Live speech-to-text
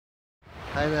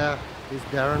Hi there, it's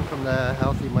Darren from the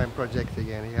Healthy Mind Project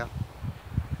again here.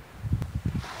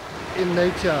 In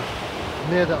nature,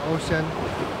 near the ocean.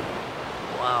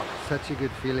 Wow, such a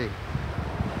good feeling.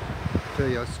 Feel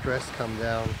your stress come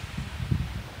down.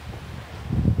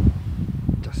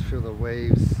 Just feel the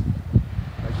waves,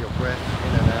 like your breath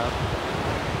in and out.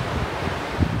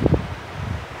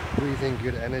 Breathe in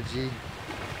good energy.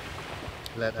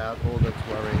 Let out all that's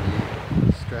worrying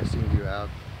you, stressing you out.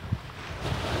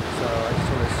 So I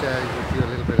just want to share with you a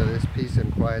little bit of this peace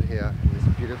and quiet here in this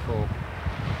beautiful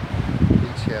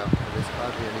beach here. There's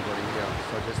hardly anybody here,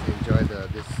 so just enjoy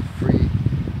this free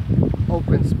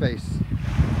open space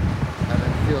and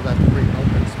then feel that free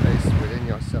open space within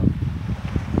yourself.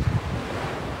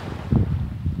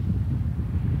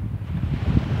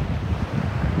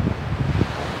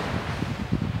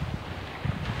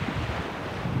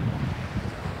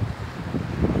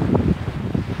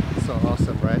 So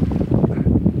awesome, right?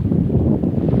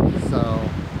 So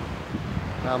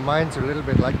our minds are a little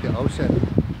bit like the ocean.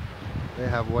 They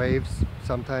have waves,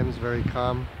 sometimes very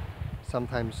calm,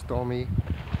 sometimes stormy.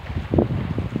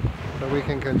 But we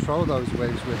can control those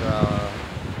waves with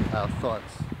our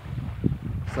thoughts.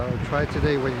 So try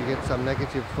today, when you get some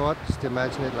negative thought, just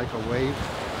imagine it like a wave,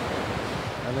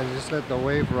 and then just let the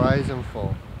wave rise and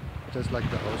fall, just like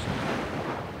the ocean.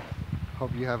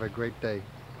 Hope you have a great day.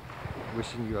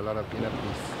 Wishing you a lot of inner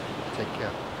peace. Take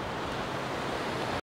care.